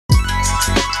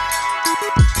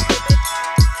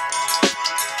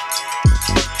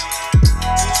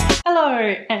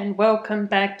Hello and welcome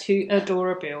back to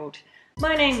Adorabuild.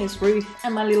 My name is Ruth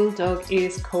and my little dog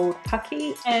is called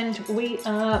Pucky, and we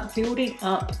are building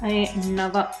up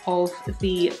another of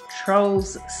the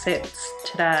Trolls sets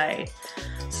today.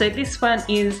 So this one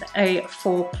is a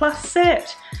 4+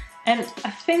 set, and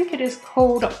I think it is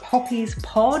called Poppy's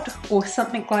Pod or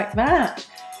something like that.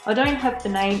 I don't have the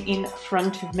name in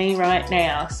front of me right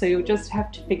now, so you'll just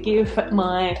have to forgive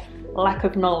my lack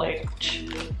of knowledge.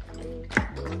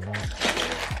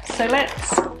 So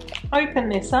let's open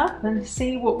this up and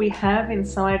see what we have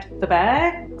inside the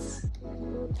bags.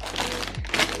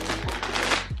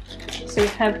 So we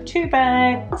have 2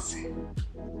 bags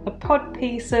of pod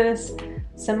pieces,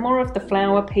 some more of the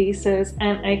flower pieces,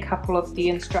 and a couple of the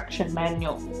instruction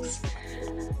manuals.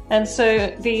 And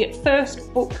so the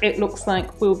first book, it looks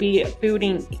like we'll be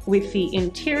building with the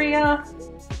interior,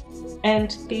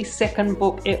 and the second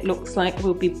book, it looks like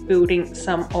we'll be building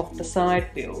some of the side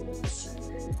builds.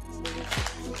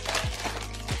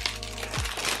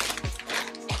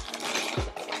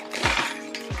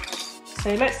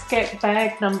 So let's get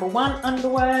bag number 1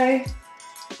 underway.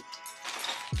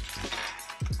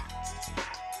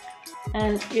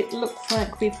 And it looks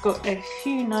like we've got a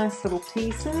few nice little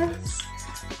pieces.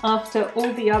 After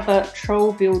all the other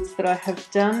troll builds that I have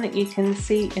done that you can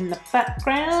see in the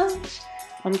background,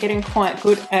 I'm getting quite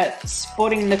good at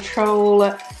spotting the troll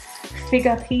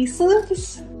figure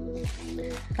pieces.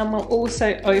 And we'll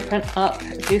also open up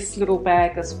this little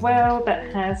bag as well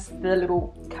that has the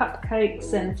little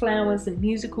cupcakes and flowers and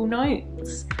musical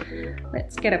notes.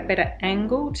 Let's get a better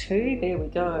angle too, there we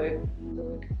go.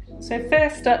 So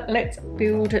first up, let's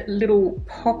build little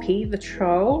Poppy the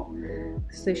troll.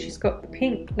 So she's got the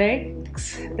pink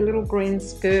legs, the little green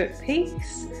skirt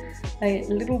piece, a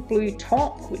little blue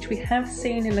top, which we have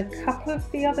seen in a couple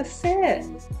of the other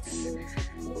sets,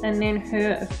 and then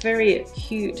her very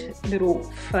cute little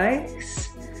face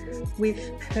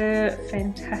with her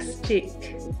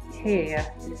fantastic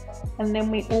hair. And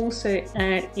then we also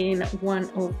add in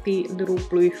one of the little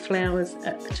blue flowers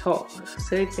at the top.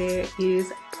 So there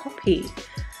is Poppy,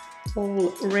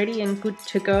 all ready and good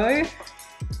to go.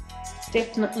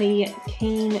 Definitely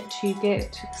keen to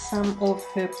get some of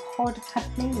her pod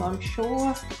happening, I'm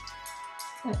sure.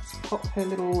 Let's pop her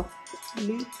little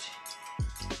lute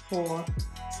or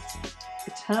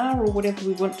guitar or whatever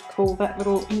we want to call that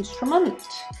little instrument.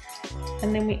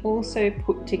 And then we also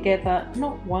put together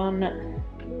not 1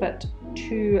 but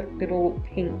 2 little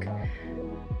pink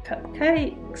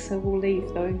cupcakes, so we'll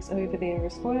leave those over there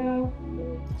as well.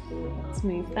 Let's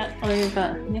move that over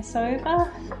and this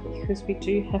over, because we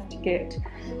do have to get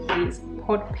these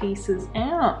pod pieces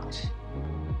out.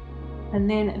 And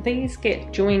then these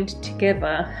get joined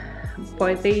together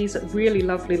by these really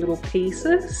lovely little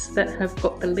pieces that have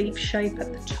got the leaf shape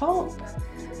at the top.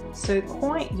 So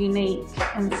quite unique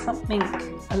and something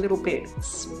a little bit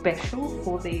special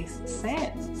for these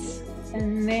sets.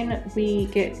 And then we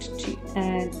get to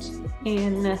add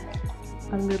in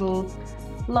a little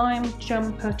lime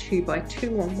jumper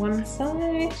 2x2 on one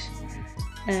side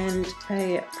and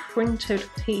a printed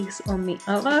piece on the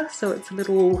other. So it's a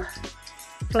little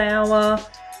flower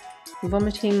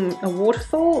vomiting a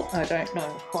waterfall. I don't know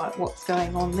quite what's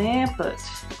going on there, but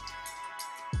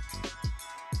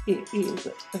it is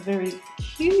very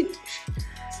cute.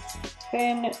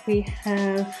 Then we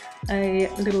have a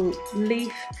little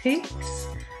leaf piece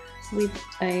with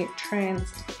a trans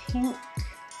pink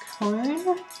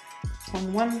cone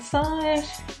on one side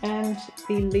and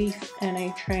the leaf and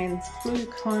a trans blue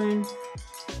cone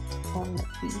on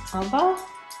the other.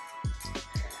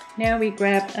 Now we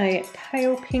grab a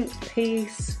pale pink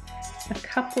piece, a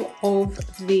couple of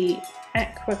the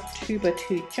aqua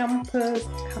 2x2 jumpers,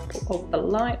 a couple of the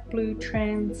light blue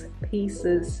trans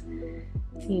pieces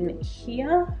in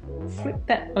here. Flip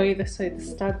that over so the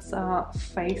studs are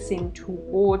facing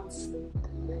towards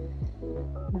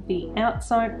the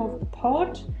outside of the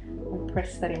pod and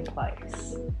press that in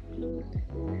place.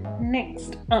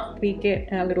 Next up we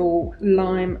get our little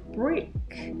lime brick,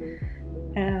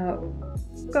 our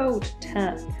gold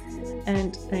tap,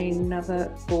 and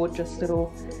another gorgeous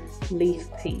little leaf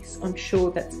piece. I'm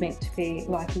sure that's meant to be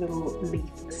like a little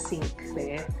leaf sink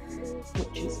there,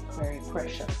 which is very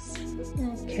precious.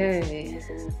 Okay,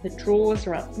 the drawers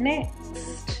are up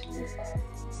next.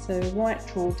 So white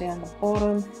drawer down the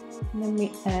bottom, and then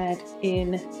we add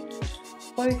in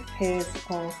both pairs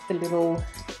of the little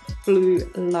blue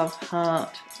love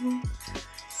heart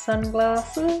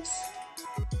sunglasses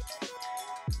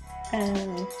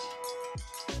and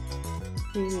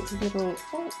the little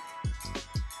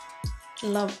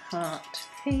love heart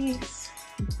piece,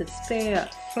 the spare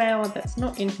flower that's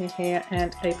not in her hair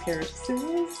and a pair of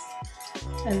scissors.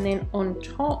 And then on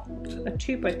top, a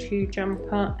 2x2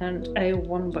 jumper and a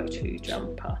 1x2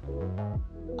 jumper.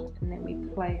 And then we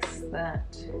place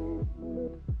that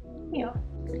here.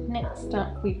 Next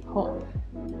up, we pop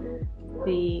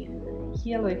the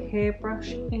yellow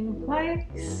hairbrush in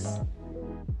place.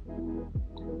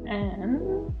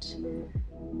 And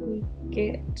we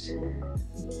get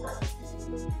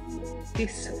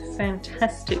this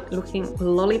fantastic looking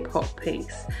lollipop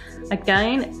piece.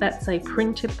 Again, that's a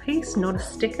printed piece, not a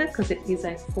sticker, because it is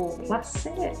a 4+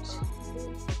 set.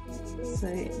 So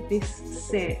this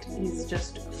set is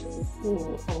just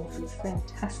full of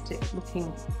fantastic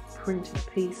looking printed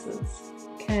pieces.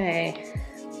 Okay,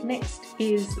 next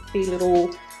is the little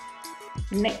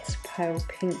next pale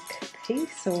pink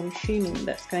piece, so I'm assuming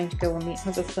that's going to go on the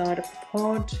other side of the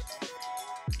pod.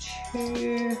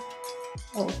 2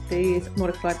 of these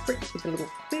modified bricks with a little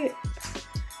clip.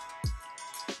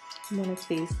 1 of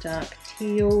these dark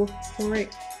teal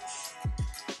bricks.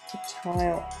 A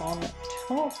tile on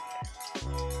top.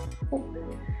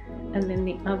 And then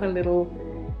the other little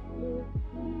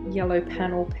yellow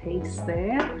panel piece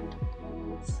there.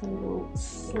 So we'll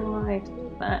slide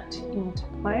that into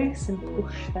place and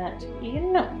push that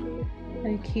in.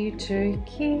 Okie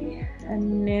dokie.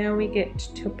 And now we get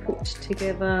to put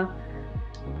together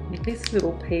this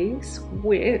little piece,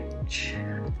 which,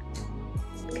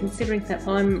 considering that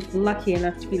I'm lucky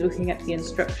enough to be looking at the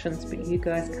instructions but you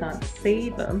guys can't see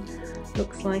them,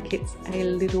 looks like it's a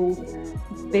little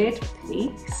bed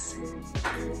piece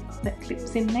that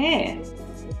clips in there.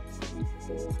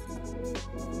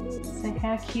 So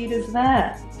how cute is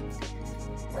that?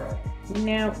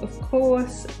 Now, of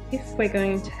course, if we're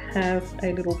going to have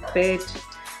a little bed,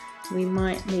 we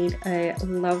might need a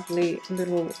lovely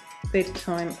little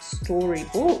bedtime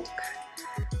storybook.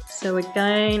 So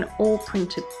again, all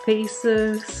printed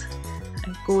pieces,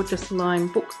 a gorgeous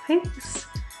lined book piece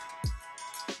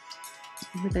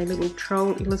with a little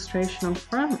troll illustration on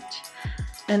front,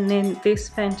 and then this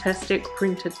fantastic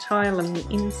printed tile on the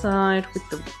inside with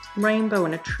the rainbow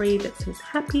and a tree that says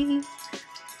happy.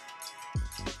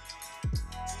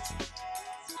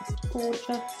 It's just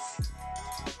gorgeous.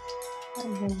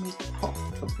 And then we pop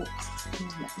the book in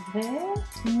there.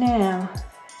 Now,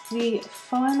 the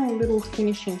final little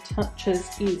finishing touches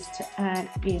is to add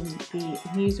in the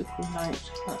musical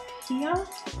note up here.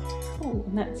 Oh,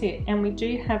 and that's it. And we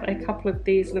do have a couple of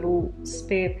these little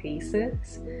spare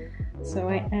pieces. So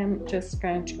I am just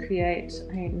going to create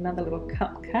another little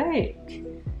cupcake.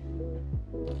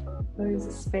 Those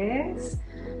are spares.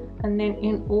 And then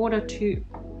in order to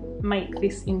make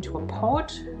this into a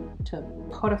pod, to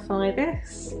podify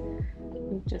this,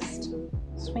 we just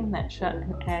swing that shut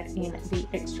and add in the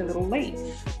extra little leaf.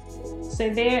 So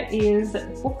there is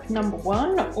book number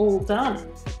 1 all done.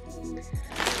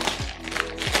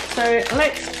 So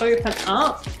let's open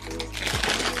up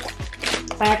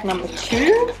bag number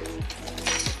 2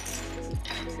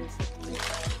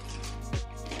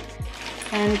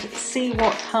 and see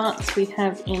what hearts we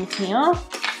have in here.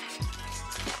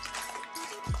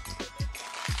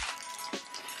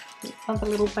 Other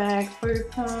little bag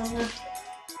open.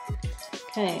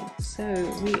 Okay, so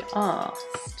we are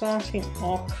starting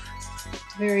off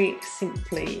very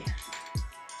simply,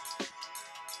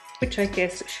 which I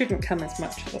guess shouldn't come as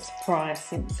much of a surprise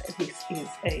since this is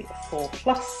a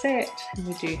 4+ set, and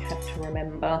we do have to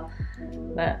remember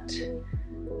that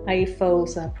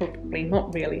AFOLs are probably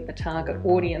not really the target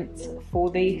audience for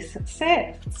these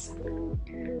sets.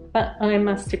 But I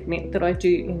must admit that I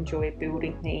do enjoy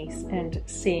building these and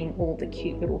seeing all the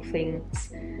cute little things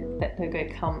that they're going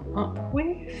to come up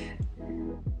with.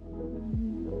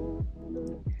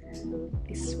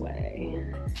 This way.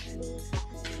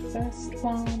 First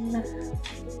one.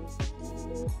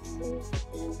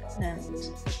 And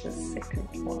the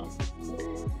second one.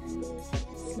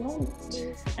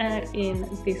 Excellent. Add in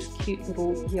this cute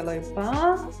little yellow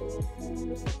bar.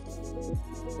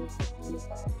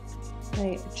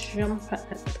 A jumper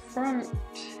at the front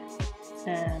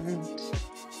and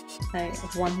a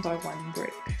 1x1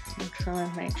 brick. I'll try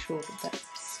and make sure that that's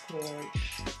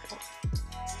squarish.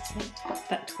 Okay, put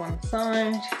that to one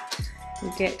side. We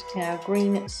get our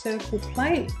green circle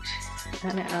plate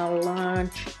and our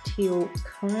large teal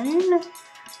cone.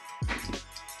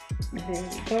 There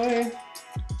we go.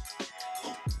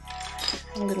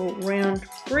 A little round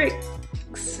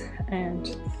bricks,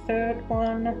 and third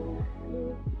one,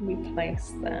 we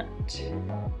place that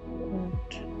on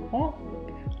top,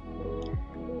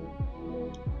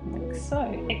 like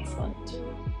so. Excellent.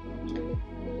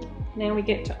 Now we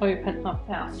get to open up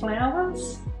our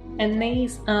flowers, And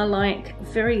these are like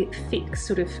very thick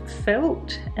sort of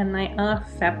felt, and they are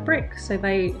fabric, so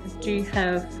they do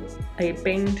have a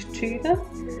bend to them.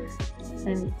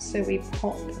 And so we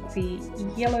pop the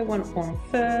yellow one on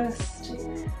first,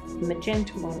 the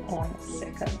magenta one on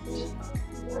second.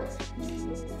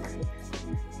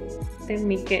 Then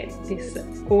we get this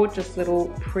gorgeous little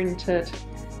printed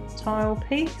tile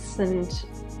piece and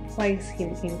place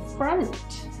him in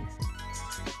front.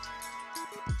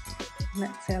 And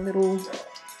that's our little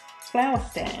flower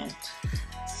stand.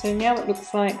 So now it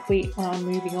looks like we are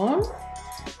moving on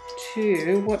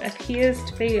to what appears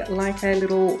to be like a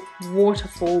little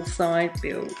waterfall side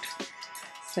build.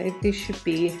 So this should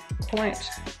be quite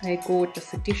a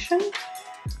gorgeous addition.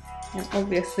 And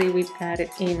obviously we've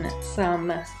added in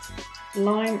some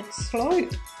lime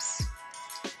slopes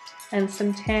and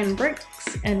some tan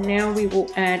bricks, and now we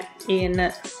will add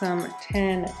in some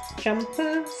tan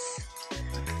jumpers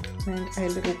and a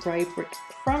little grey brick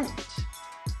front.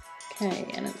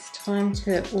 Okay, and it's time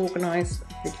to organise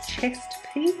the chest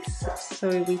piece.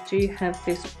 So we do have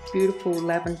this beautiful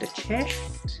lavender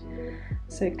chest.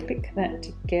 So click that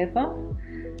together.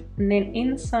 And then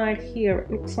inside here,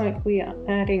 it looks like we are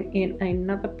adding in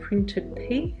another printed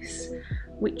piece,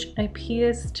 which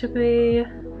appears to be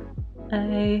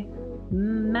a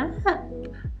map.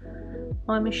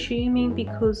 I'm assuming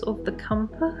because of the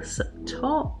compass at the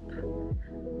top.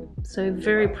 So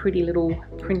very pretty little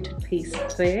printed piece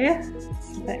there.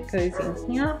 So that goes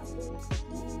in here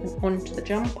and onto the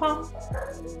jumper.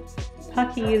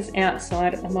 Pucky is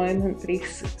outside at the moment, but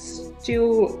he's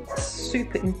still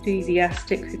super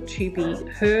enthusiastic to be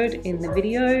heard in the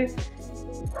video,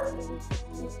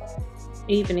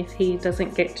 even if he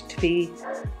doesn't get to be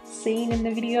seen in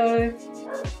the video.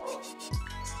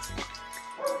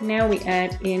 Now we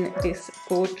add in this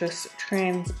gorgeous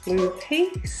trans blue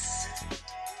piece.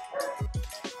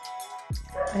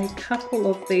 A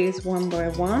couple of these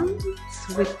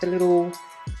 1x1s with the little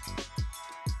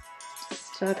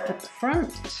stud at the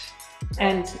front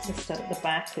and the stud at the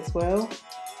back as well.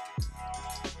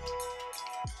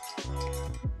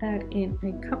 Add in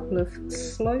a couple of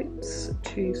slopes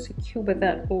to secure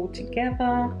that all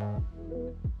together.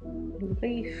 A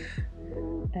leaf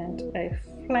and a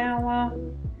flower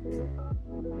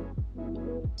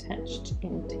attached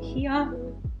into here.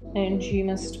 And you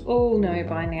must all know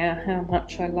by now how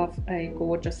much I love a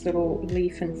gorgeous little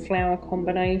leaf and flower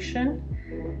combination.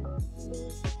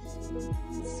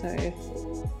 So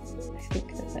I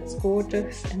think that that's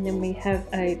gorgeous. And then we have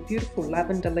a beautiful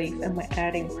lavender leaf, and we're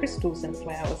adding crystals and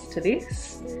flowers to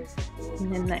this.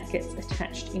 And then that gets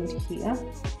attached into here.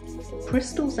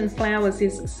 Crystals and flowers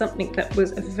is something that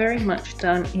was very much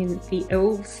done in the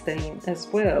elves theme as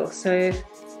well. So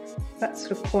that's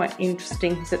sort of quite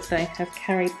interesting that they have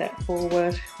carried that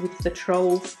forward with the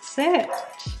trolls set.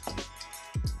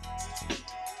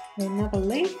 Another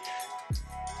leaf,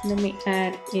 and then we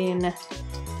add in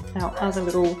our other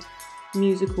little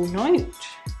musical note.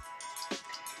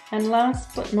 And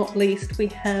last but not least, we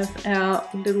have our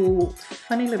little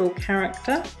funny little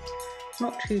character.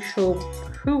 Not too sure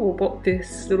who or what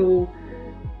this little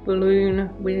balloon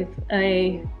with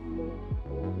a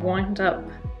wind up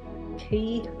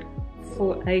key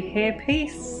for a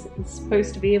hairpiece is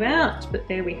supposed to be about, but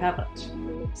there we have it.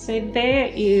 So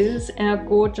there is our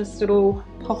gorgeous little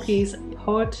Poppy's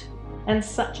pod, and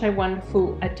such a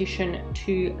wonderful addition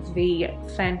to the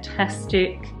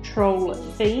fantastic troll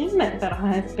theme that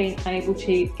I have been able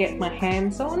to get my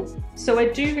hands on. So I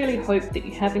do really hope that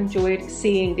you have enjoyed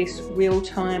seeing this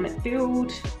real-time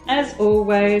build. As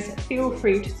always, feel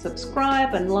free to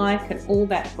subscribe and like and all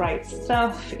that great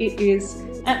stuff. It is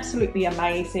absolutely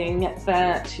amazing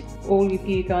that all of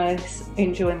you guys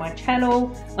enjoy my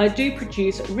channel. I do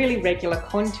produce really regular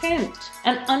content,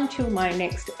 and until my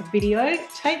next video,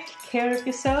 take care of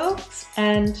yourselves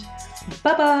and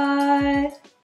bye bye.